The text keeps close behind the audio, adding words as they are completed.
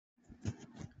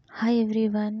Hi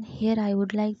everyone, here I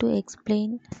would like to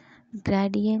explain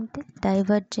gradient,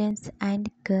 divergence and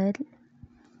curl.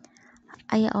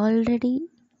 I already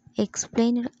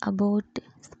explained about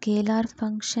scalar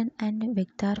function and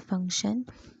vector function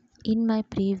in my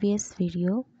previous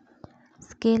video.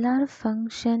 Scalar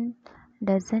function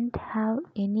doesn't have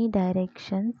any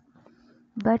directions,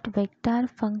 but vector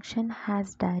function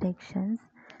has directions,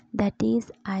 that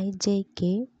is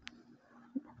ijk.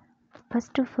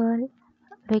 First of all,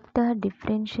 vector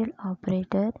differential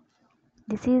operator.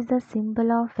 This is the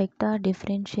symbol of vector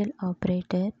differential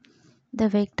operator. The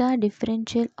vector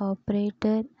differential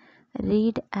operator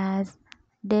read as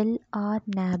del or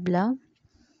nabla,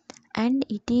 and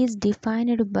it is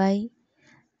defined by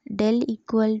del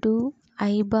equal to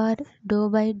I bar dou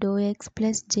by dou x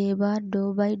plus j bar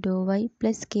dou by dou y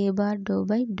plus k bar dou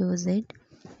by dou z.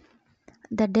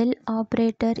 The del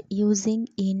operator using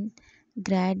in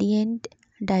gradient,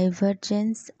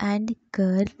 divergence and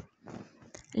curl.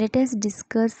 Let us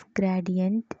discuss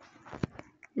gradient.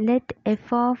 Let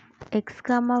f of x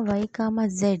comma y comma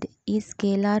z is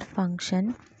scalar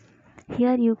function.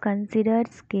 Here you consider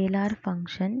scalar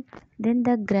function. Then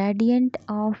the gradient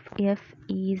of f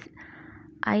is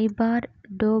I bar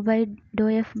dou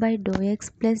f by dou x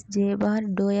plus j bar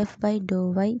dou f by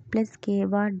dou y plus k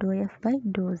bar dou f by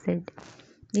dou z.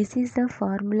 This is the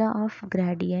formula of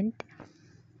gradient.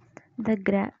 The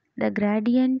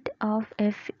gradient of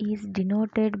f is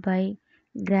denoted by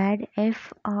grad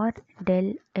f or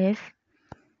del f,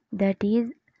 that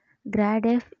is grad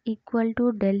f equal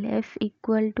to del f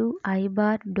equal to I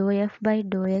bar dou f by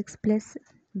dou x plus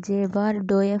j bar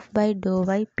dou f by dou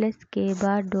y plus k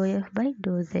bar dou f by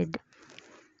dou z.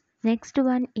 Next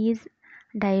one is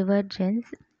divergence.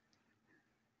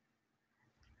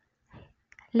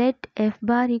 Let f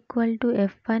bar equal to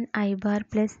f1 I bar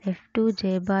plus f2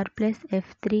 j bar plus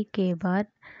f3 k bar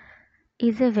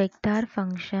is a vector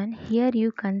function. Here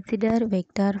you consider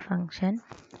vector function.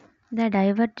 The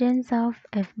divergence of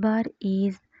f bar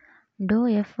is dou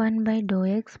f1 by dou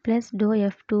x plus dou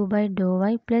f2 by dou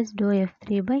y plus dou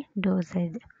f3 by dou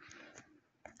z,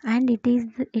 and it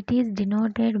is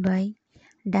denoted by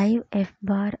div f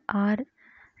bar or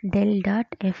del dot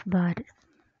f bar,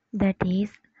 that is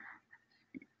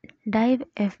div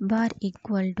f bar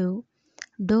equal to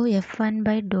dou f1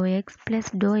 by dou x plus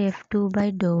dou f2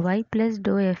 by dou y plus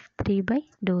dou f3 by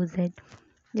dou z.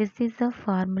 This is the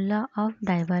formula of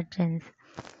divergence.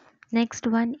 Next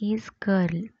one is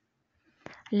curl.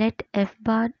 Let f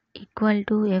bar equal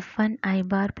to f1 I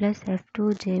bar plus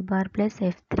f2 j bar plus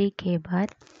f3 k bar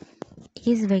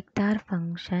is vector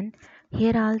function.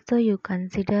 Here also you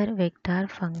consider vector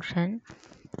function.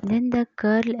 Then the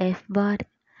curl f bar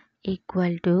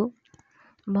equal to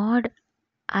mod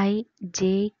I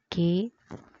j k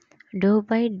dou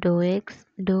by dou x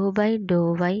dou by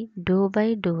dou y dou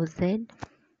by dou z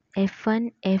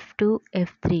f1 f2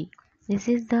 f3. This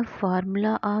is the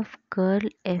formula of curl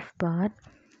f bar,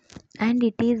 and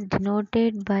it is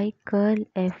denoted by curl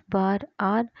f bar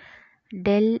or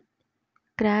del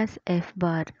cross f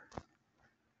bar.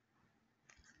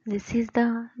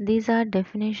 These are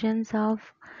definitions of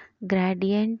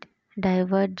gradient,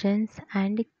 divergence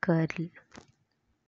and curl.